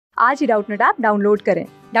आज ही Doubtnut app download करें।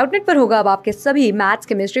 डाउटनट पर होगा अब आपके सभी मैथ्स,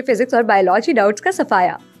 केमिस्ट्री, फिजिक्स और बायोलॉजी डाउट्स का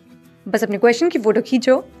सफाया। बस अपने क्वेश्चन की फोटो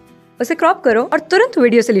खींचो, उसे क्रॉप करो और तुरंत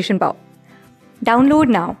वीडियो सोल्यूशन पाओ।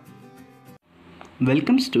 Download now.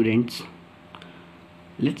 Welcome students.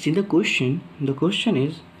 Let's see the question. The question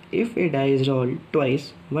is, if a die is rolled twice,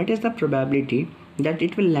 what is the probability that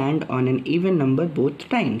it will land on an even number both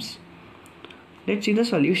times? Let's see the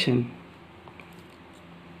solution.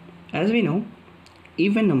 As we know,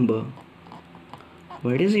 even number.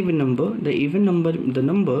 What is even number? The even number, the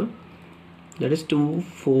number that is 2,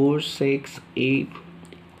 4, 6, 8,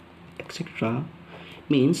 etc.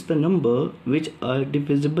 means the number which are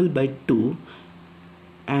divisible by 2,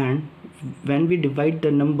 and when we divide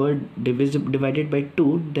the number divided by 2,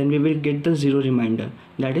 then we will get the zero remainder,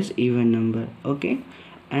 that is even number. Okay,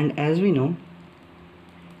 and as we know,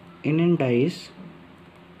 in an dice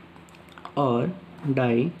or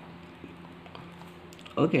die,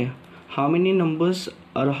 okay, how many numbers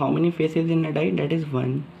or how many faces in a die? That is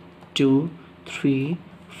 1, 2, 3,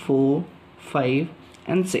 4, 5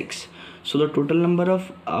 and 6. So the total number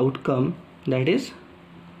of outcome, that is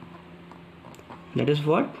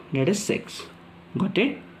what? That is 6. Got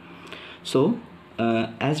it? So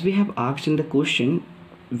as we have asked in the question,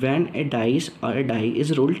 when a dice or a die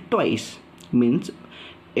is rolled twice, means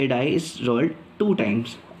a die is rolled 2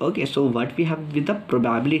 times. Okay, so what we have with the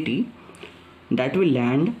probability that will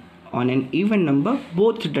land on an even number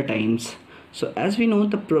both the times. So as we know,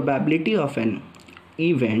 the probability of an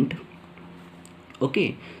event,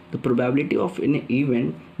 okay, the probability of an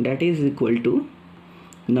event, that is equal to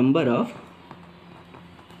number of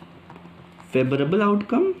favorable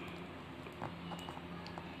outcome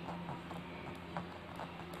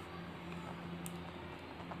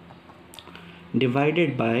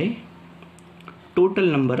divided by total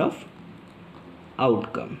number of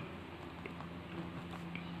outcome.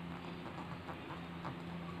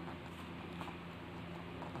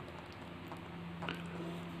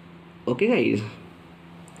 Okay guys,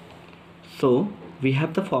 so we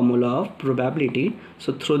have the formula of probability,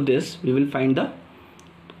 so through this we will find the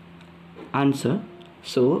answer.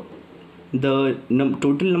 So the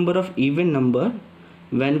total number of even number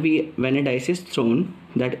when a dice is thrown,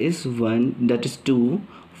 that is 1, that is 2,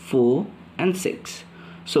 4 and 6.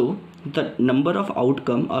 So the number of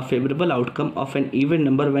outcome or favorable outcome of an even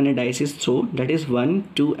number when a dice is thrown, that is 1,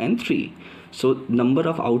 2 and 3. So number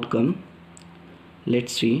of outcome,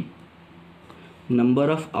 let's see, number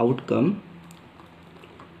of outcome,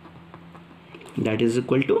 that is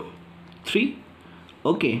equal to 3.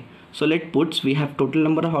 Okay, so let puts, we have total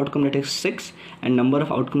number of outcome, that is 6, and number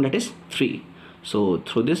of outcome, that is 3. So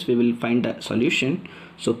through this we will find the solution.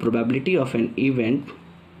 So probability of an event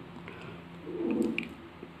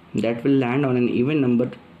that will land on an even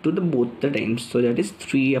number to the both the times, so that is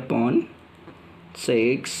 3 upon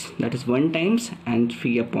 6, that is 1 times, and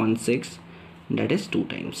 3 upon 6, that is 2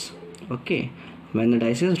 times. Okay, when the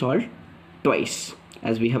dice is rolled twice,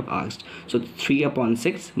 as we have asked. So 3 upon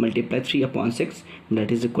 6 multiply 3 upon 6,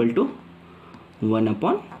 that is equal to 1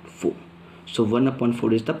 upon 4. So 1 upon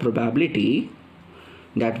 4 is the probability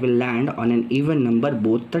that will land on an even number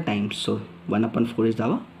both the times. So 1 upon 4 is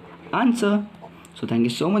our answer. So thank you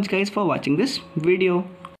so much guys for watching this video.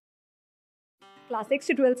 Class 6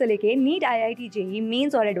 से 12 से लेके NEET, IIT, JEE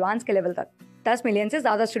mains और advance के level तक 10 million से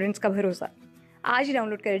ज्यादा students का भरोसा। आज ही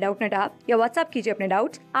डाउनलोड करें डाउटनट ऐप या व्हाट्सएप कीजिए अपने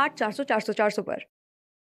डाउट्स 8400 400 400 पर।